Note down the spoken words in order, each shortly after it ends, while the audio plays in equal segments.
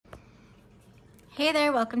Hey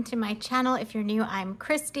there, welcome to my channel. If you're new, I'm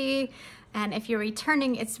Christy, and if you're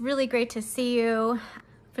returning, it's really great to see you.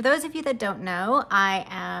 For those of you that don't know, I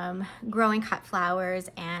am growing cut flowers,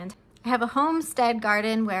 and I have a homestead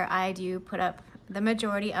garden where I do put up the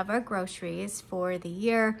majority of our groceries for the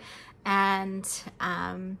year and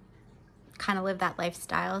kind of live that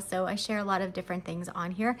lifestyle. So I share a lot of different things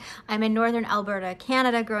on here. I'm in northern Alberta,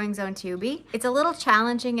 Canada, growing zone 2B. It's a little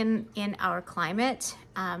challenging in our climate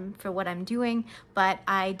for what I'm doing, but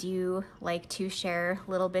I do like to share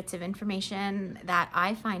little bits of information that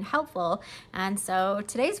I find helpful. And so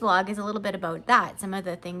today's vlog is a little bit about that. Some of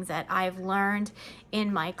the things that I've learned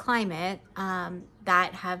in my climate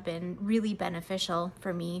that have been really beneficial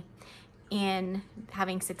for me in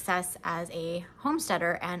having success as a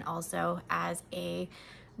homesteader and also as a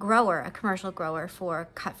grower, a commercial grower for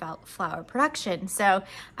cut flower production. So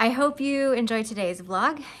I hope you enjoy today's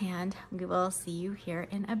vlog, and we will see you here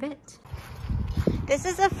in a bit. This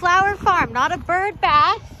is a flower farm, not a bird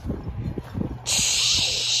bath.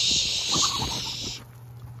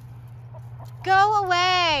 Go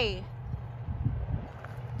away.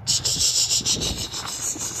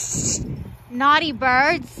 Naughty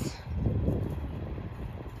birds.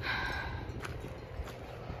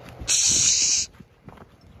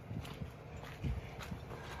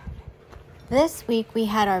 This week we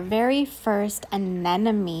had our very first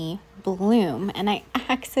anemone bloom, and I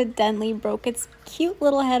accidentally broke its cute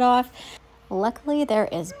little head off. Luckily, there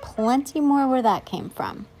is plenty more where that came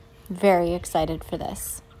from. Very excited for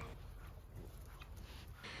this.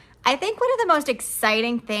 I think one of the most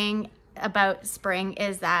exciting thing about spring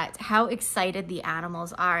is that how excited the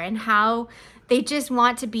animals are and how they just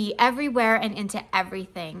want to be everywhere and into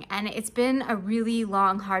everything. And it's been a really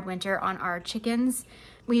long, hard winter on our chickens.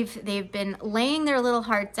 They've been laying their little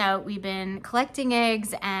hearts out. We've been collecting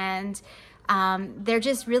eggs, and they're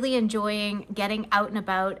just really enjoying getting out and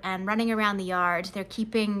about and running around the yard. They're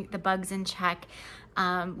keeping the bugs in check.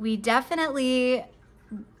 I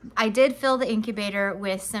did fill the incubator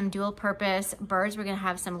with some dual purpose birds. We're gonna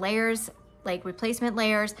have some layers, like replacement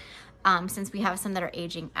layers, since we have some that are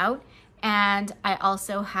aging out. And I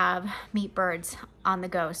also have meat birds on the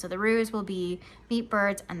go. So the roos will be meat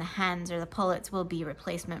birds, and the hens or the pullets will be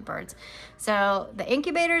replacement birds. So the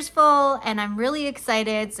incubator's full, and I'm really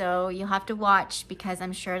excited. So you'll have to watch, because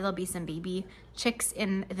I'm sure there'll be some baby chicks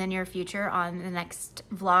in the near future on the next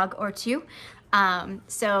vlog or two.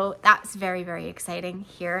 So that's very, very exciting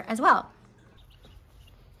here as well.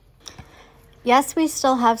 Yes, we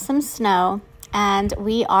still have some snow, and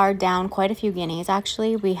we are down quite a few guineas.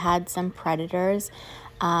 Actually, we had some predators,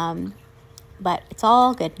 but it's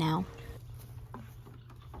all good now.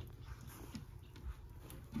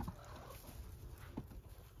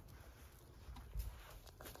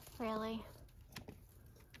 Really?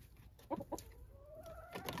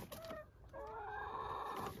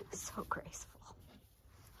 So graceful.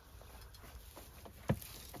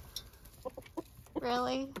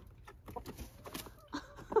 Really?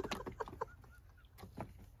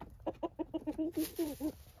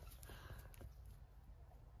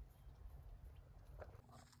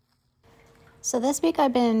 So this week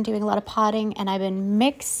I've been doing a lot of potting, and I've been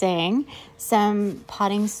mixing some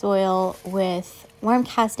potting soil with worm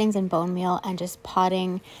castings and bone meal, and just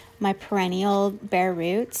potting my perennial bare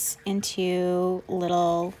roots into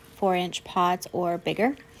little 4-inch pots or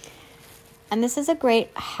bigger. And this is a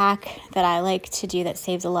great hack that I like to do that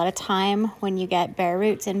saves a lot of time when you get bare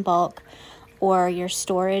roots in bulk or your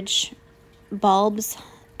storage bulbs.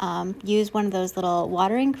 Use one of those little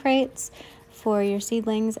watering crates for your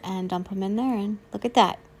seedlings and dump them in there, and look at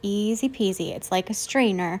that. Easy peasy. It's like a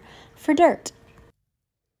strainer for dirt.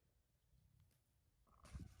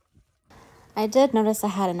 I did notice I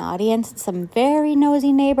had an audience, some very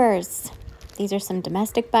nosy neighbors. These are some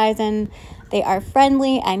domestic bison. They are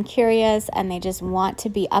friendly and curious, and they just want to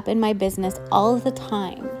be up in my business all of the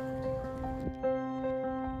time.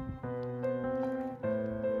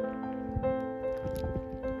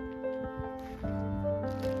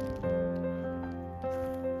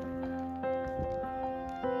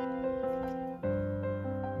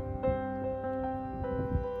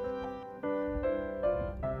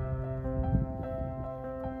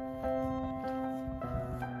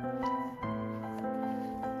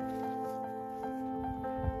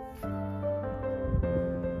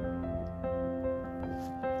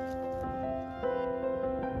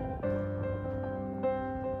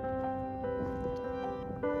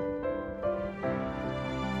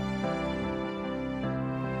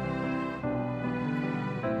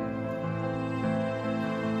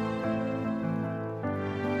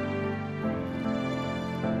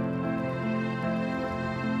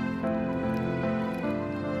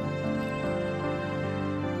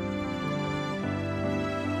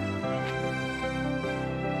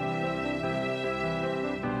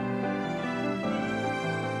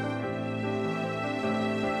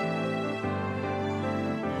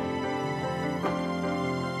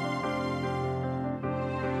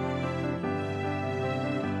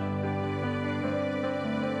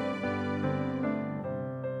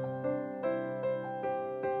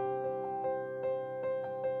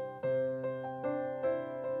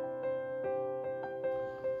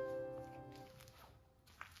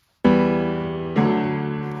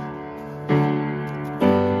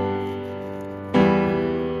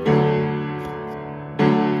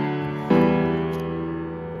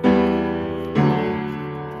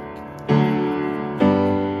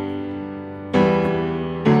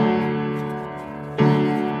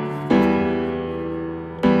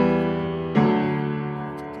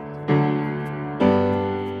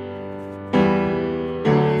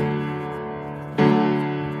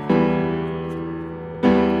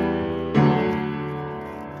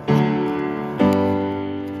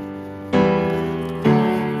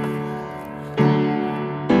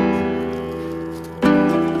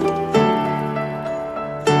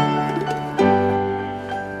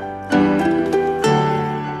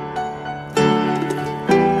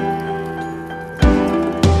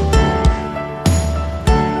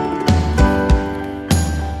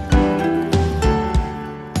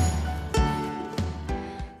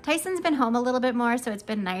 home a little bit more, so it's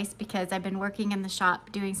been nice because I've been working in the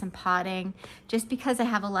shop doing some potting, just because I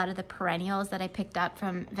have a lot of the perennials that I picked up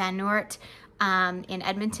from Van Noort in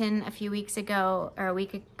Edmonton a few weeks ago, or a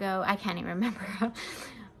week ago. I can't even remember.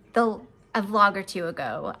 A vlog or two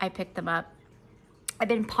ago, I picked them up. I've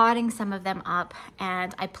been potting some of them up,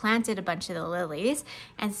 and I planted a bunch of the lilies,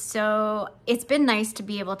 and so it's been nice to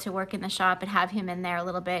be able to work in the shop and have him in there a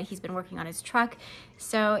little bit. He's been working on his truck,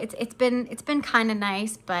 so it's been kind of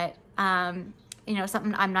nice, but you know,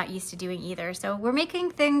 something I'm not used to doing either. So we're making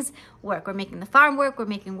things work. We're making the farm work, we're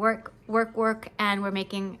making work, and we're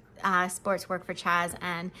making sports work for Chaz,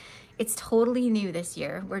 and it's totally new this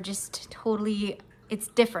year. We're just totally, it's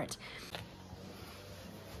different.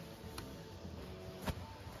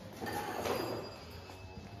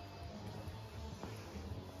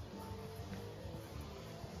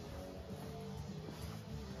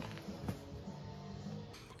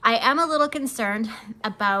 I am a little concerned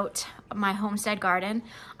about my homestead garden.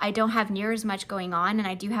 I don't have near as much going on, and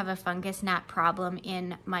I do have a fungus gnat problem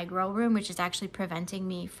in my grow room, which is actually preventing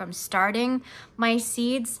me from starting my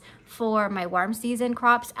seeds for my warm season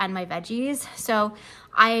crops and my veggies. So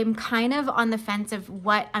I'm kind of on the fence of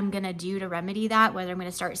what I'm gonna do to remedy that, whether I'm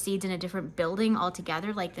gonna start seeds in a different building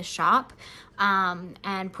altogether, like the shop,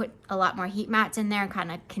 and put a lot more heat mats in there and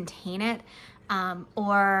kind of contain it,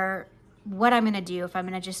 or what I'm gonna do, if I'm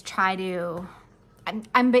gonna just try to,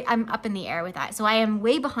 I'm up in the air with that. So I am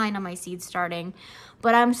way behind on my seed starting,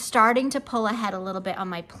 but I'm starting to pull ahead a little bit on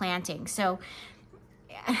my planting. So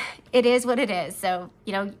it is what it is. So,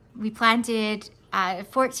 you know, we planted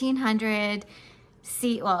 1,400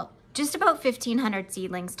 well, just about 1,500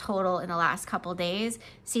 seedlings total in the last couple days,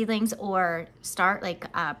 seedlings or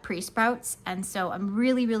pre-sprouts. And so I'm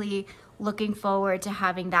really looking forward to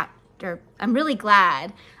having that, or I'm really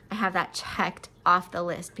glad I have that checked off the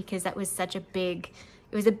list, because that was such a big,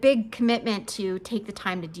 it was a big commitment to take the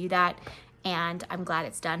time to do that, and I'm glad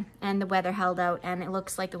it's done. And the weather held out, and it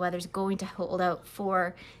looks like the weather's going to hold out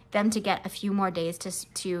for them to get a few more days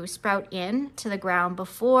to sprout in to the ground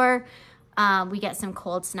before we get some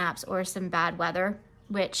cold snaps or some bad weather,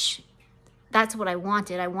 which that's what I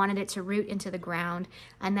wanted. I wanted it to root into the ground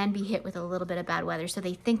and then be hit with a little bit of bad weather, so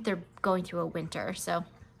they think they're going through a winter. So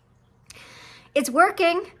it's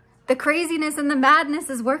working. The craziness and the madness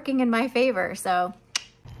is working in my favor. So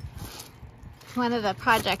one of the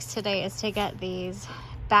projects today is to get these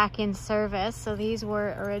back in service. So these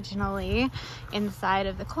were originally inside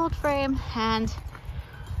of the cold frame, and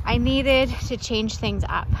I needed to change things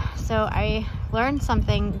up. So I learned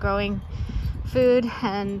something growing food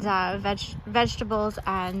and vegetables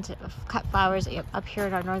and cut flowers up here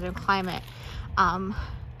in our northern climate.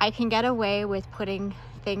 I can get away with putting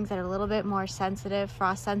things that are a little bit more sensitive,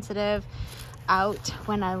 frost sensitive, out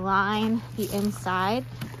when I line the inside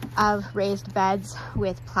of raised beds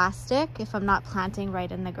with plastic if I'm not planting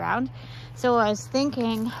right in the ground. So I was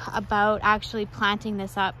thinking about actually planting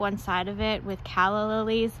this up one side of it with calla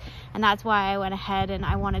lilies, and that's why I went ahead and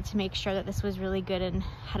I wanted to make sure that this was really good and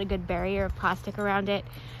had a good barrier of plastic around it.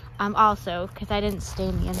 Also, because I didn't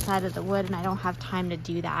stain the inside of the wood and I don't have time to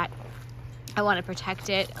do that. I want to protect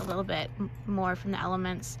it a little bit more from the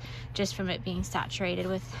elements, just from it being saturated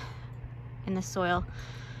in the soil.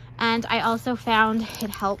 And I also found it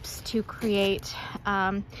helps to create,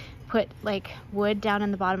 put like wood down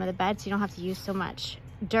in the bottom of the bed so you don't have to use so much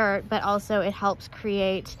dirt, but also it helps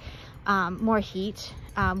create more heat.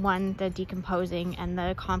 The decomposing and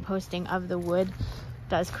the composting of the wood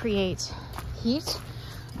does create heat,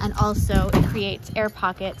 and also it creates air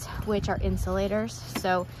pockets, which are insulators.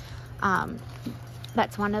 So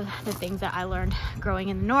that's one of the things that I learned growing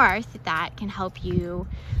in the north that can help you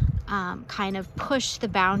kind of push the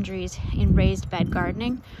boundaries in raised bed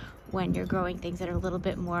gardening when you're growing things that are a little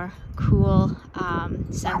bit more cool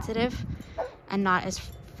sensitive and not as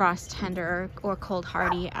frost tender or cold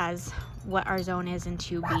hardy as what our zone is in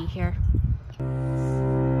 2B here.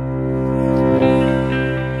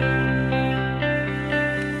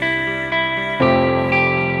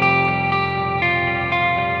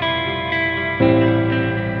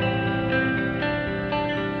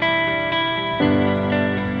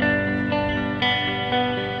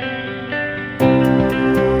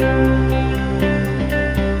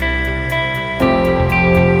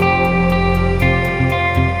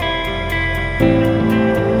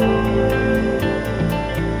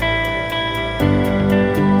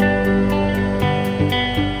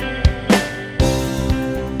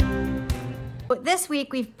 This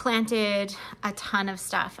week we've planted a ton of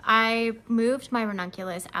stuff. I moved my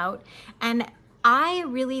ranunculus out, and I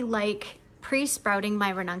really like pre-sprouting my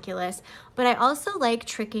ranunculus, but I also like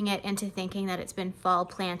tricking it into thinking that it's been fall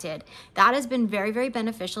planted. That has been very, very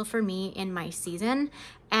beneficial for me in my season.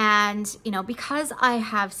 And, you know, because I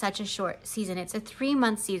have such a short season, it's a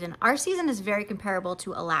 3-month season. Our season is very comparable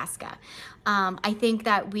to Alaska. I think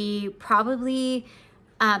that we probably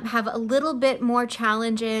have a little bit more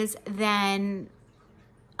challenges than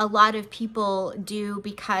a lot of people do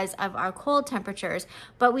because of our cold temperatures,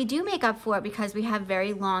 but we do make up for it because we have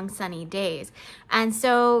very long sunny days. And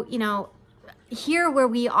so, you know, here where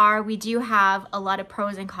we are, we do have a lot of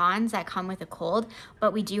pros and cons that come with the cold,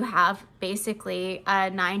 but we do have basically a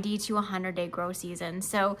 90 to 100 day grow season.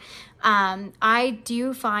 So I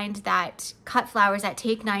do find that cut flowers that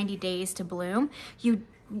take 90 days to bloom, you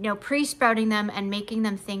know, pre-sprouting them and making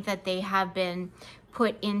them think that they have been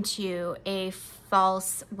put into a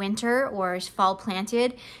false winter or fall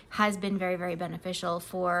planted has been very, very beneficial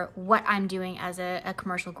for what I'm doing as a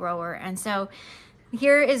commercial grower. And so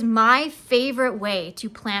here is my favorite way to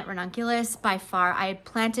plant ranunculus by far. I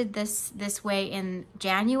planted this way in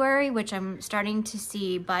January, which I'm starting to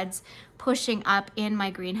see buds pushing up in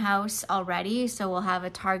my greenhouse already. So we'll have a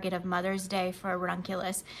target of Mother's Day for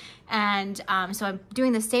ranunculus. And so I'm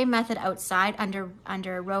doing the same method outside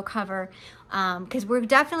under row cover because we're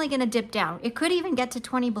definitely gonna dip down. It could even get to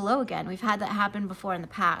 20 below again. We've had that happen before in the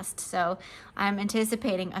past. So I'm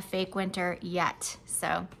anticipating a fake winter yet.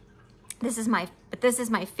 So this is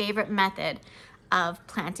my favorite method of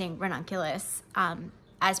planting ranunculus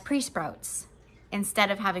as pre-sprouts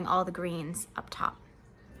instead of having all the greens up top.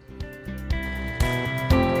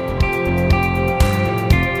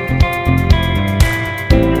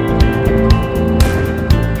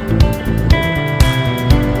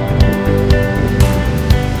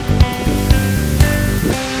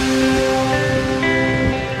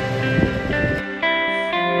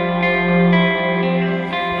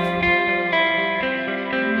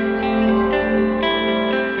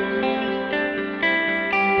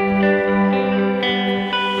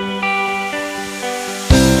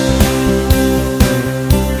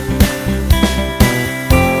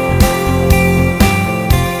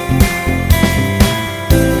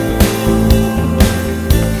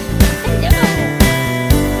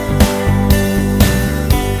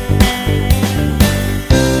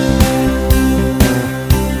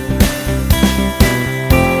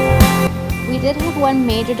 One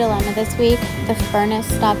major dilemma this week, the furnace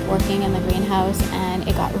stopped working in the greenhouse and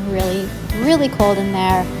it got really, really cold in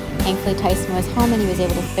there. Thankfully Tyson was home and he was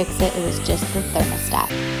able to fix it. It was just the thermostat.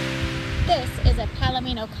 This is a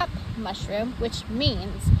palomino cup mushroom, which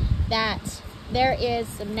means that there is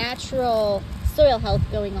some natural soil health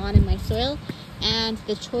going on in my soil, and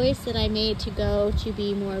the choice that I made to go to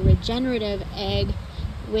be more regenerative egg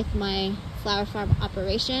with my flower farm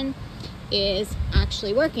operation is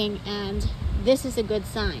actually working, and this is a good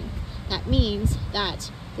sign. That means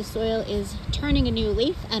that the soil is turning a new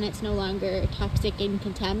leaf and it's no longer toxic and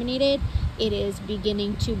contaminated. It is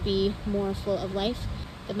beginning to be more full of life.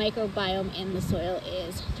 The microbiome in the soil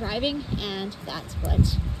is thriving, and that's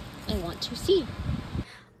what I want to see.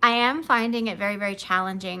 I am finding it very, very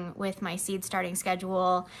challenging with my seed starting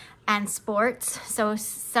schedule and sports. So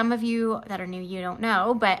some of you that are new, you don't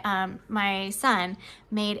know, but my son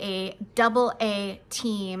made a AA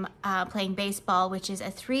team playing baseball, which is a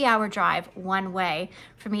 3-hour drive one way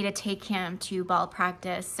for me to take him to ball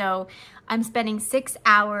practice. So I'm spending 6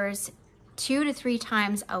 hours 2 to 3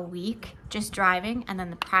 times a week just driving, and then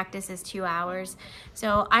the practice is 2 hours.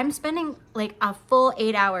 So I'm spending like a full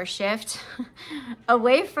 8-hour shift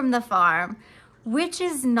away from the farm, which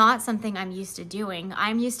is not something I'm used to doing.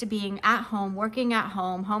 I'm used to being at home, working at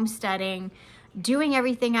home, homesteading, doing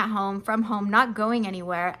everything at home, from home, not going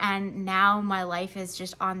anywhere, and now my life is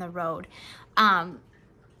just on the road.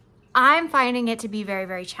 I'm finding it to be very,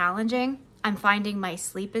 very challenging. I'm finding my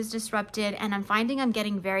sleep is disrupted, and I'm finding I'm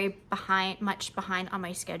getting very much behind on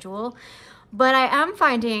my schedule. But I am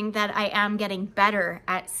finding that I am getting better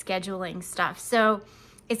at scheduling stuff. So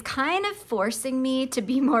it's kind of forcing me to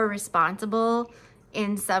be more responsible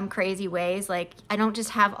in some crazy ways. Like, I don't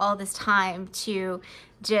just have all this time to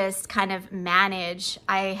just kind of manage.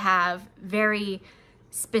 I have very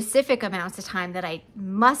specific amounts of time that I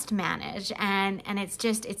must manage, and it's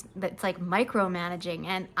like micromanaging,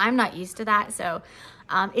 and I'm not used to that. So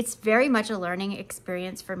it's very much a learning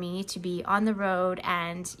experience for me to be on the road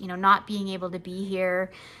and, you know, not being able to be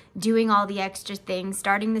here doing all the extra things,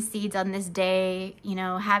 starting the seeds on this day, you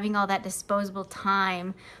know, having all that disposable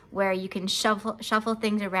time where you can shuffle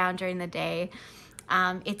things around during the day.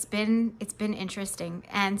 It's been interesting.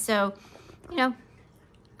 And so, you know,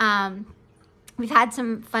 We've had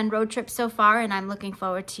some fun road trips so far, and I'm looking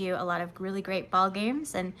forward to a lot of really great ball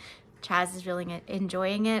games, and Chaz is really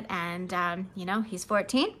enjoying it. And you know, he's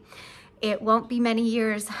 14. It won't be many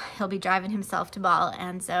years he'll be driving himself to ball,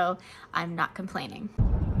 and so I'm not complaining.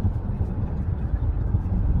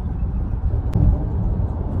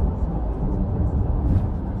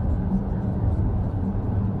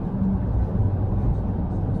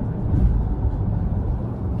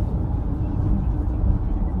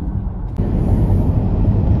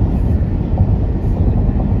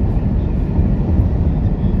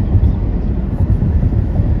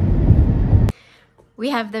 We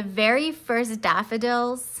have the very first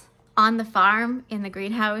daffodils on the farm in the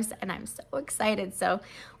greenhouse, and I'm so excited. So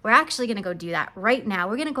we're actually gonna go do that right now.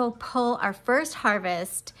 We're gonna go pull our first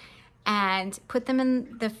harvest and put them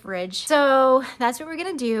in the fridge. So that's what we're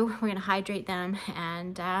gonna do. We're gonna hydrate them,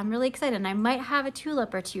 and I'm really excited. And I might have a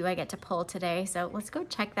tulip or two I get to pull today. So let's go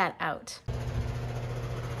check that out.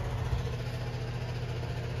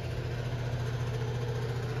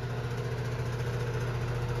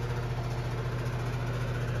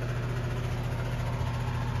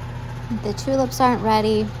 The tulips aren't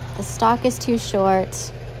ready. The stalk is too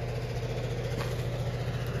short.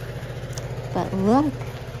 But look,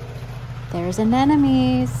 there's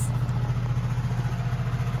anemones.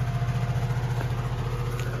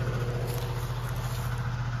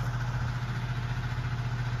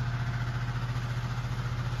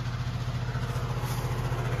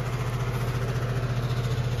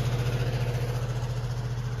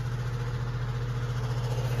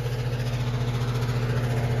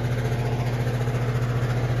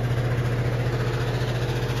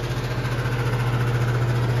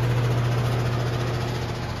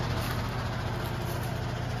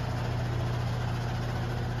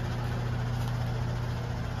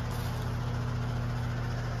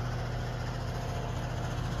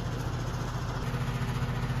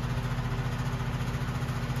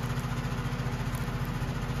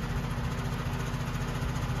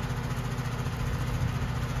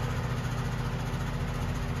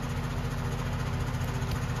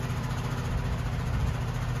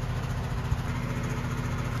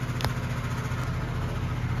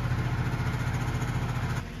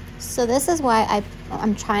 So this is why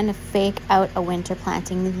I'm trying to fake out a winter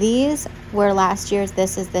planting. These were last year's,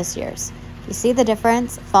 this is this year's. You see the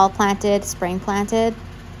difference? Fall planted, spring planted,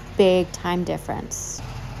 big time difference.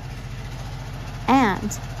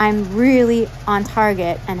 And I'm really on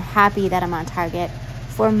target and happy that I'm on target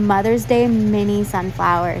for Mother's Day mini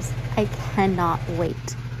sunflowers. I cannot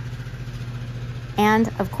wait. And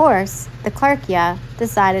of course, the Clarkia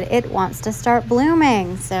decided it wants to start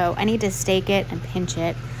blooming. So I need to stake it and pinch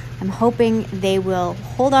it. I'm hoping they will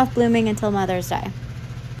hold off blooming until Mother's Day.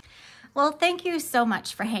 Well, thank you so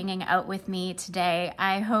much for hanging out with me today.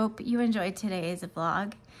 I hope you enjoyed today's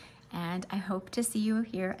vlog, and I hope to see you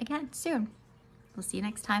here again soon. We'll see you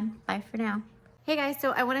next time. Bye for now. Hey guys,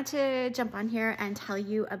 so I wanted to jump on here and tell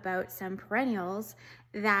you about some perennials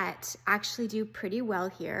that actually do pretty well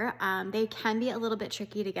here. They can be a little bit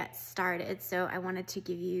tricky to get started, so I wanted to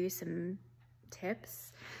give you some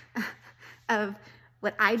tips of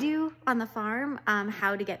what I do on the farm,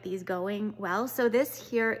 how to get these going well. So this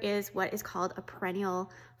here is what is called a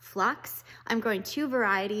perennial flux. I'm growing two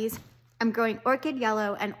varieties. I'm growing orchid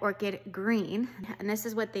yellow and orchid green, and this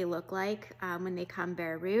is what they look like when they come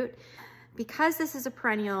bare root. Because this is a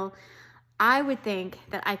perennial, I would think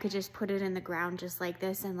that I could just put it in the ground just like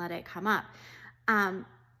this and let it come up.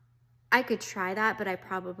 I could try that, but I'd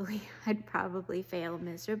probably fail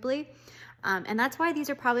miserably. And that's why these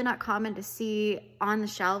are probably not common to see on the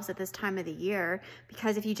shelves at this time of the year,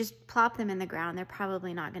 because if you just plop them in the ground, they're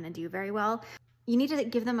probably not gonna do very well. You need to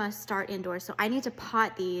give them a start indoors. So I need to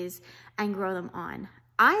pot these and grow them on.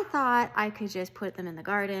 I thought I could just put them in the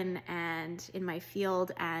garden and in my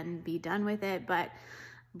field and be done with it, but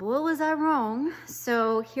boy, was I wrong.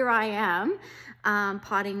 So here I am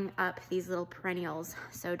potting up these little perennials.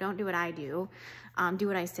 So don't do what I do. Do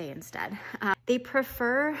what I say instead. They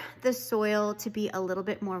prefer the soil to be a little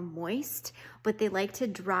bit more moist, but they like to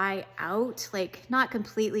dry out, like not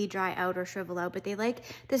completely dry out or shrivel out, but they like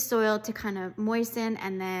the soil to kind of moisten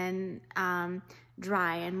and then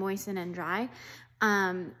dry and moisten and dry.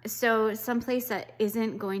 So someplace that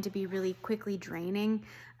isn't going to be really quickly draining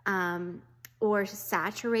or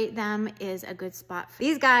saturate them is a good spot.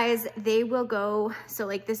 These guys, they will go, so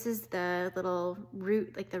like this is the little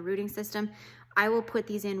root, like the rooting system. I will put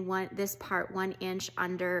these in this part 1 inch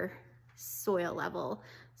under soil level.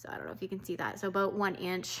 So I don't know if you can see that. So about 1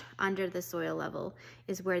 inch under the soil level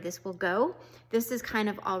is where this will go. This is kind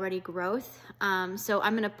of already growth. So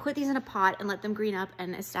I'm gonna put these in a pot and let them green up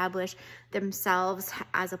and establish themselves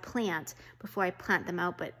as a plant before I plant them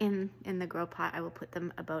out. But in the grow pot, I will put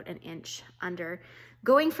them about 1 inch under,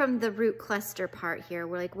 going from the root cluster part here,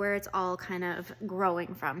 where it's all kind of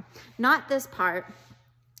growing from. Not this part,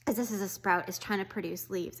 as this is a sprout, is trying to produce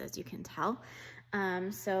leaves, as you can tell.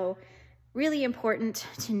 So really important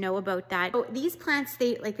to know about that. So these plants,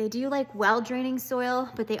 they do like well-draining soil,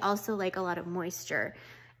 but they also like a lot of moisture.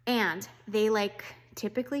 And they like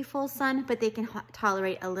typically full sun, but they can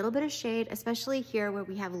tolerate a little bit of shade, especially here where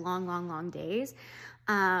we have long days.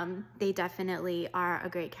 They definitely are a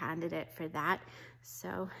great candidate for that.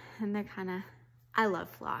 So, and they're kind of, I love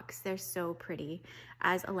phlox. They're so pretty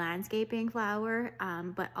as a landscaping flower,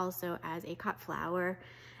 but also as a cut flower.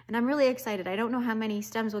 And I'm really excited. I don't know how many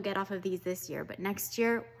stems we'll get off of these this year, but next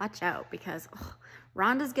year, watch out, because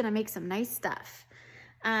Rhonda's gonna make some nice stuff.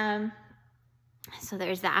 So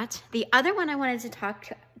there's that. The other one I wanted to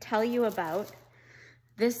tell you about,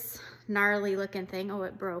 this gnarly looking thing. Oh,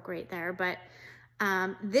 it broke right there, but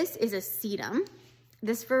this is a sedum.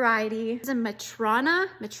 This variety is a Matrona,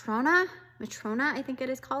 I think it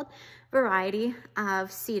is called, variety of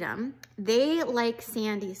sedum. They like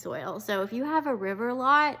sandy soil. So if you have a river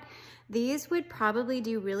lot, these would probably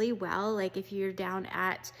do really well. Like if you're down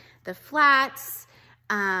at the flats,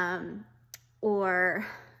 or,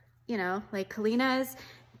 you know, like Kalinas,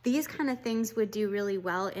 these kind of things would do really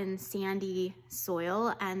well in sandy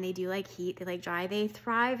soil, and they do like heat, they like dry. They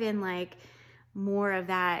thrive in like more of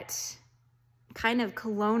that kind of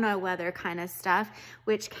Kelowna weather kind of stuff,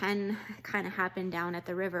 which can kind of happen down at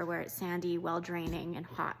the river where it's sandy, well draining and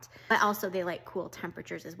hot. But also they like cool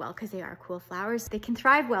temperatures as well, because they are cool flowers. They can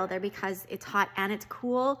thrive well there because it's hot and it's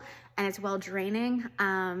cool and it's well draining.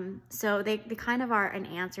 So they kind of are an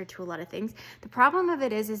answer to a lot of things. The problem of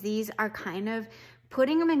it is these are kind of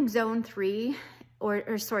putting them in zone 3,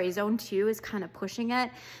 or sorry, zone 2 is kind of pushing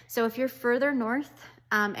it. So if you're further north,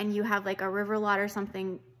 and you have like a river lot or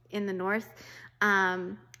something in the north,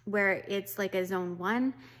 where it's like a zone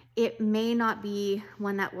 1, it may not be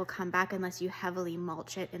one that will come back unless you heavily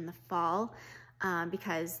mulch it in the fall,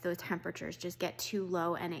 because those temperatures just get too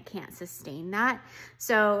low and it can't sustain that.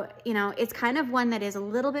 So, you know, it's kind of one that is a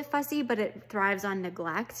little bit fussy, but it thrives on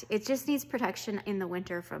neglect. It just needs protection in the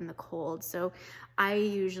winter from the cold. So I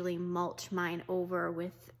usually mulch mine over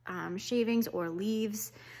with shavings or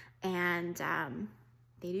leaves, and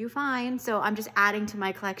they do fine. So I'm just adding to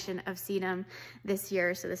my collection of sedum this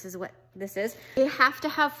year. So this is what this is. They have to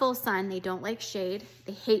have full sun. They don't like shade.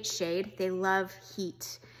 They hate shade. They love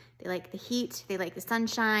heat. They like the heat. They like the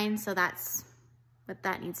sunshine. So that's what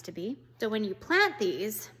that needs to be. So when you plant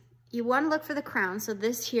these, you want to look for the crown. So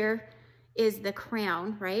this here is the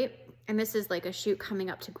crown, right? And this is like a shoot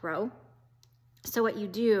coming up to grow. So what you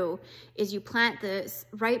do is you plant this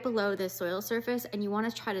right below the soil surface, and you want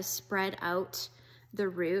to try to spread out the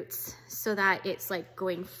roots so that it's like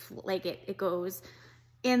going, like it goes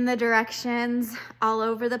in the directions all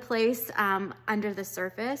over the place, under the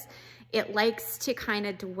surface. It likes to kind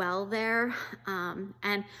of dwell there.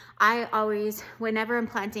 And I always, whenever I'm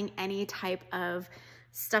planting any type of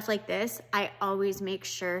stuff like this, I always make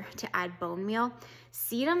sure to add bone meal.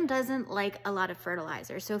 Sedum doesn't like a lot of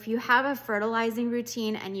fertilizer. So if you have a fertilizing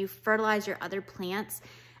routine and you fertilize your other plants,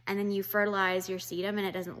 and then you fertilize your sedum and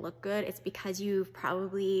it doesn't look good, it's because you've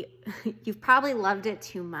probably loved it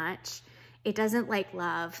too much. It doesn't like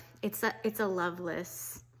love. It's a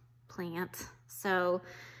loveless plant. So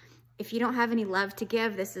if you don't have any love to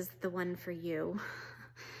give, this is the one for you.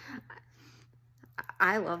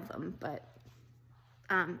 I love them, but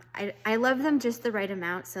I love them just the right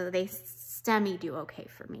amount, so they stemmy do okay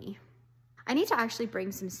for me. I need to actually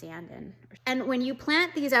bring some sand in. And when you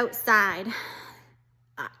plant these outside,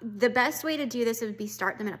 the best way to do this would be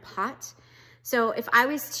start them in a pot. So if I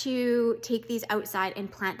was to take these outside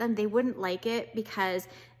and plant them, they wouldn't like it, because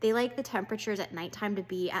they like the temperatures at nighttime to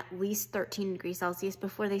be at least 13 degrees Celsius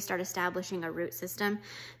before they start establishing a root system.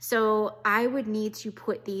 So I would need to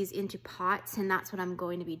put these into pots, and that's what I'm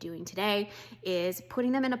going to be doing today, is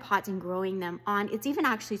putting them in a pot and growing them on. It's even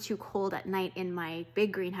actually too cold at night in my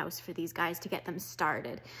big greenhouse for these guys to get them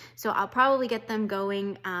started. So I'll probably get them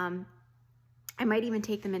going. I might even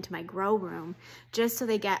take them into my grow room just so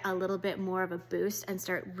they get a little bit more of a boost and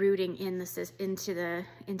start rooting in into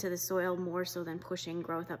the soil more so than pushing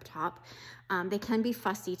growth up top. They can be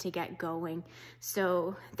fussy to get going,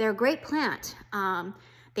 so they're a great plant.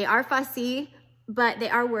 They are fussy, but they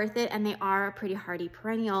are worth it, and they are a pretty hardy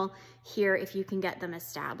perennial here if you can get them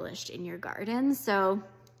established in your garden. So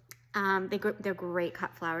They're great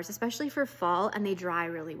cut flowers, especially for fall, and they dry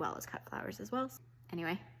really well as cut flowers as well.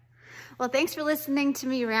 Anyway, well, thanks for listening to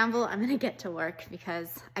me ramble. I'm gonna get to work because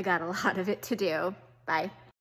I got a lot of it to do. Bye.